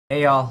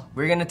Hey y'all,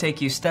 we're gonna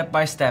take you step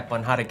by step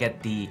on how to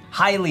get the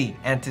highly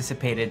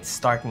anticipated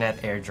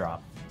Starknet Airdrop.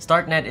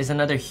 Starknet is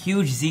another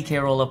huge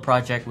ZK rollup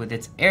project, with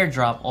its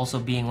airdrop also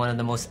being one of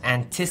the most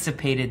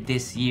anticipated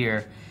this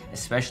year,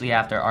 especially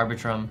after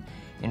Arbitrum.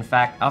 In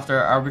fact, after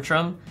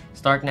Arbitrum,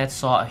 Starknet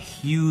saw a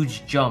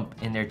huge jump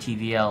in their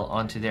TVL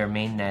onto their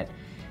mainnet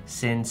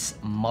since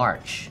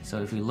March.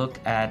 So if we look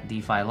at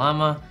DeFi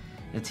Llama,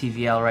 the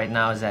TVL right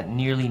now is at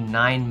nearly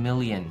 9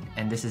 million,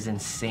 and this is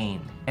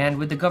insane. And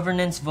with the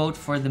governance vote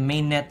for the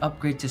mainnet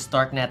upgrade to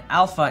Starknet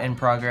Alpha in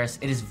progress,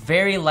 it is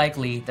very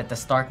likely that the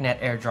Starknet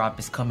airdrop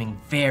is coming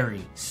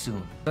very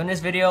soon. So in this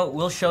video,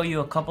 we'll show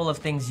you a couple of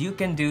things you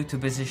can do to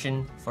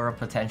position for a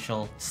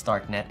potential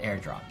Starknet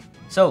airdrop.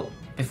 So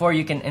before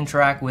you can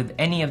interact with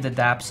any of the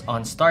DApps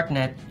on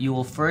Starknet, you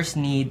will first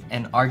need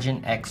an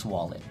ArgentX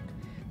wallet.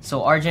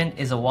 So Argent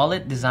is a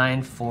wallet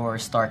designed for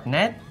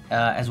Starknet,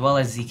 as well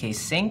as ZK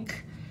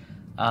Sync.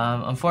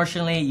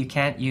 Unfortunately, you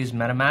can't use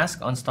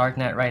MetaMask on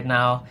Starknet right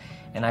now,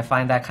 and I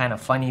find that kind of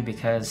funny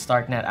because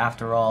Starknet,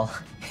 after all,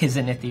 is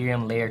an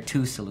Ethereum Layer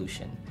 2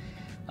 solution.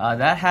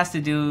 That has to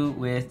do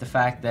with the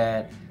fact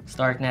that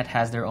Starknet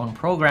has their own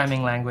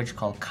programming language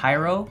called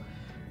Cairo,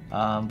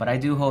 but I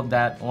do hope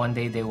that one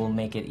day they will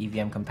make it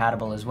EVM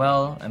compatible as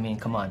well. I mean,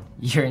 come on,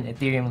 you're an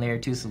Ethereum Layer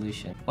 2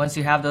 solution. Once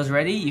you have those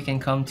ready, you can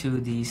come to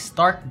the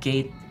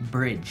Starkgate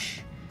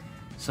bridge.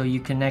 So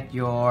you connect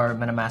your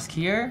MetaMask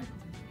here,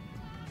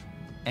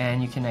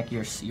 and you connect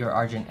your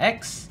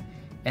ArgentX,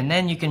 and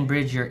then you can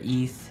bridge your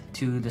ETH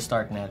to the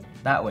Starknet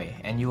that way.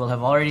 And you will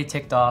have already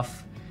ticked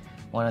off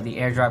one of the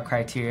airdrop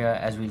criteria,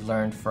 as we've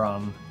learned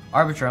from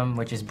Arbitrum,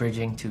 which is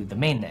bridging to the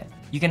mainnet.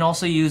 You can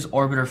also use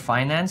Orbiter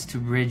Finance to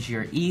bridge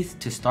your ETH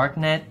to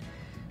Starknet,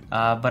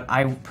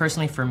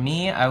 but for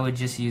me, I would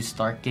just use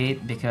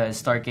Starkgate,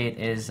 because Starkgate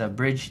is a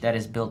bridge that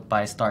is built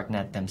by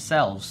Starknet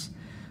themselves.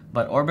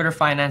 But Orbiter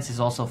Finance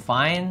is also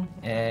fine.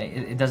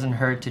 It doesn't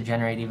hurt to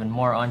generate even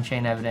more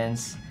on-chain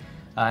evidence.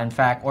 In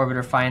fact,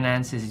 Orbiter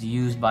Finance is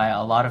used by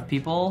a lot of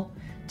people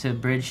to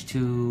bridge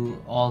to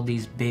all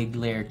these big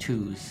layer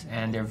 2s,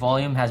 and their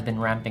volume has been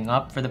ramping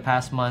up for the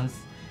past month,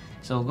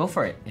 so go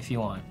for it if you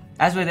want.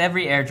 As with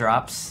every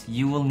airdrops,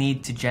 you will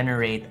need to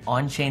generate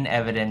on-chain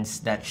evidence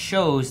that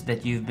shows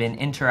that you've been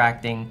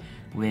interacting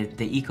with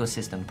the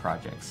ecosystem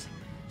projects.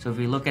 So if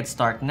we look at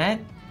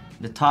Starknet,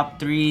 the top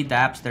 3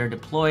 DApps that are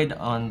deployed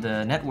on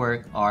the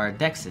network are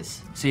DEXs.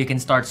 So you can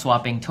start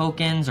swapping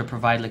tokens or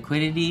provide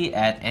liquidity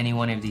at any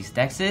one of these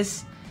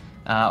DEXs,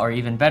 or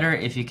even better,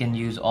 if you can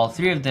use all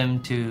 3 of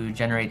them to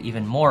generate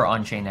even more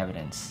on-chain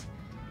evidence.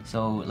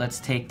 So let's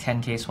take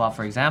 10K swap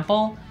for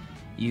example.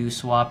 You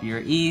swap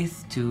your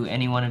ETH to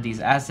any one of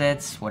these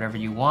assets, whatever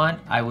you want.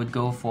 I would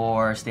go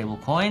for stable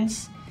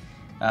coins.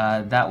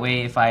 That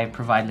way, if I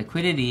provide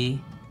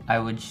liquidity, I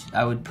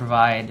would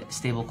provide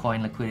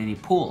stablecoin liquidity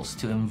pools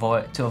to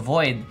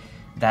avoid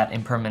that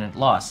impermanent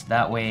loss.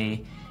 That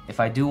way,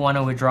 if I do want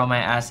to withdraw my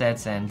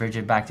assets and bridge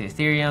it back to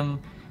Ethereum,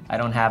 I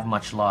don't have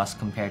much loss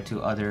compared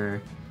to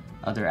other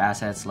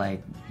assets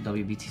like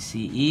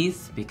WBTC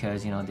ETH,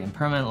 because the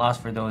impermanent loss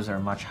for those are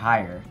much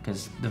higher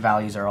because the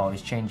values are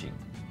always changing.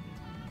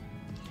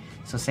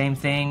 So same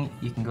thing,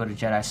 you can go to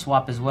Jedi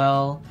Swap as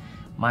well,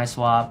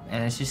 MySwap,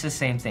 and it's just the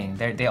same thing.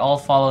 They all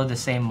follow the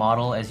same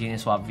model as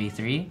Uniswap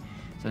v3.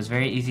 So it's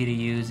very easy to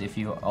use if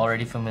you're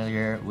already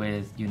familiar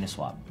with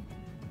Uniswap.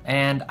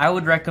 And I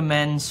would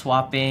recommend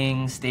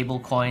swapping stable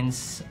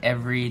coins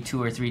every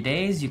 2 or 3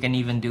 days. You can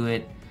even do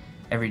it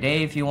every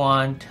day if you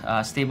want.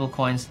 Stable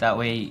coins, that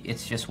way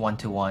it's just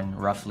 1-to-1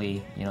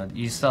 roughly.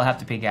 You still have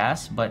to pay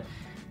gas, but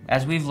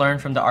as we've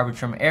learned from the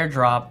Arbitrum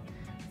airdrop,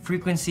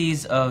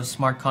 frequencies of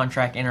smart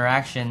contract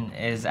interaction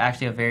is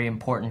actually a very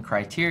important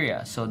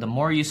criteria. So the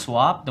more you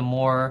swap, the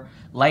more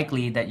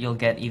likely that you'll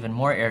get even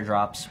more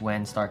airdrops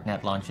when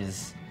Starknet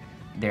launches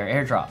their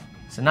airdrop.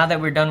 So now that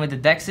we're done with the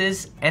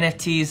DEXs,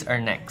 NFTs are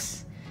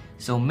next.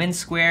 So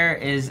MintSquare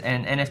is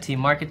an NFT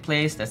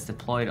marketplace that's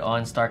deployed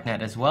on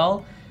Starknet as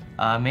well.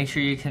 Make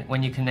sure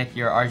when you connect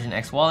your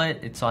ArgentX wallet,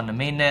 it's on the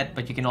mainnet,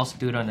 but you can also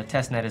do it on the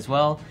testnet as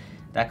well.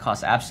 That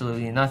costs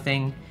absolutely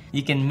nothing.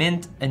 You can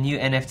mint a new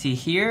NFT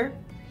here.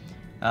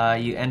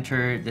 You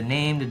enter the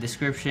name, the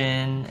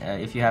description,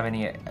 if you have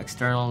any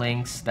external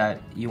links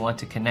that you want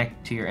to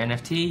connect to your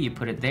NFT, you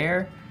put it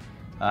there.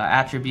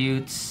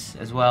 Attributes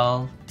as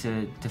well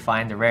to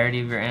define the rarity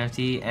of your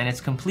NFT, and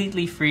it's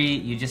completely free.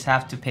 You just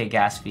have to pay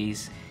gas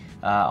fees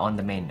on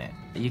the mainnet.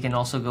 You can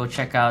also go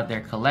check out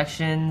their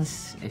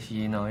collections if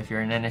you're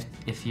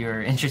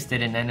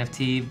interested in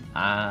NFT.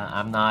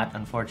 I'm not,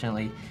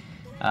 unfortunately.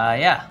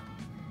 Yeah,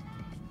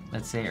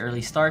 let's say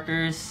early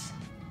Starkers.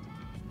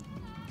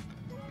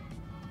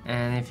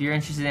 And if you're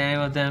interested in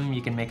any of them,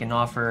 you can make an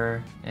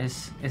offer.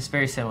 It's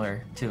very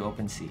similar to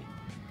OpenSea.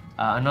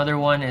 Another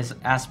one is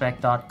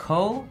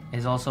aspect.co,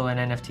 is also an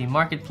NFT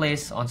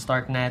marketplace on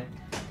Starknet.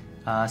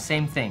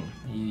 Same thing,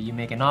 you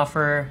make an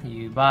offer,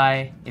 you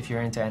buy, if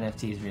you're into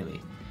NFTs really.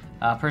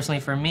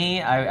 Personally for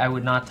me, I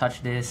would not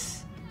touch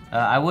this.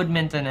 I would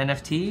mint an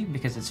NFT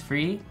because it's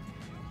free.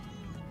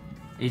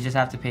 You just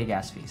have to pay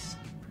gas fees.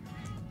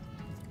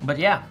 But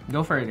yeah,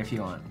 go for it if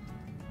you want.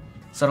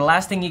 So the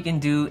last thing you can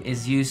do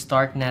is use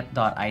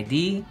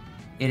starknet.id.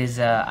 It is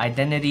an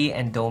identity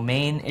and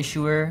domain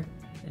issuer,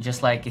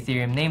 just like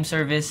Ethereum name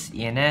service,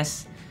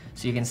 ENS.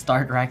 So you can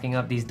start racking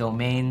up these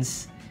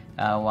domains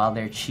while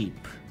they're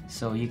cheap.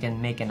 So you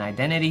can make an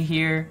identity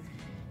here,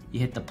 you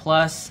hit the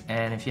plus,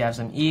 and if you have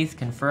some ETH,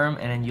 confirm,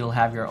 and then you'll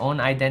have your own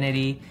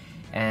identity.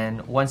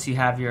 And once you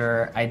have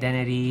your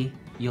identity,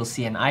 you'll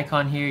see an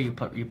icon here,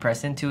 you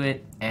press into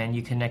it, and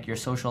you connect your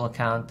social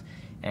account,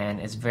 and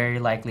it's very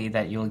likely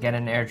that you'll get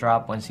an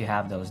airdrop once you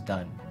have those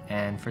done.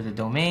 And for the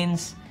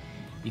domains,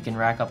 you can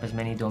rack up as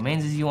many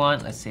domains as you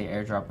want. Let's say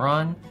airdrop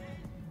Ron,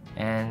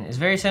 and it's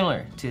very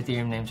similar to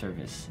Ethereum name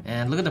service.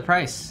 And look at the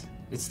price,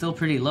 it's still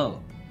pretty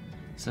low.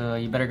 So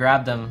you better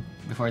grab them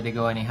before they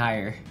go any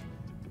higher.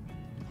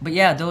 But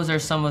yeah, those are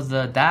some of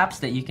the DApps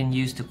that you can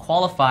use to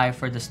qualify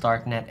for the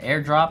Starknet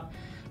airdrop.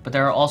 But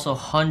there are also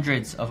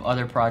hundreds of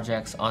other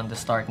projects on the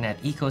Starknet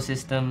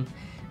ecosystem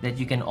that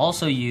you can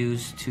also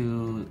use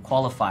to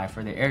qualify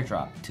for the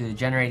airdrop to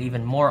generate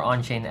even more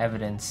on-chain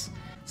evidence.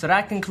 So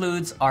that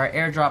concludes our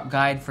airdrop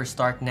guide for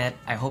Starknet.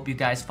 I hope you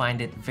guys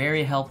find it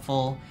very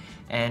helpful.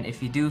 And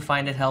if you do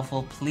find it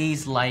helpful,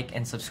 please like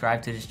and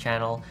subscribe to this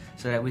channel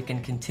so that we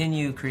can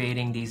continue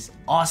creating these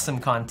awesome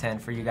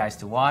content for you guys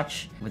to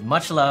watch. With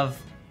much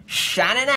love, shining out!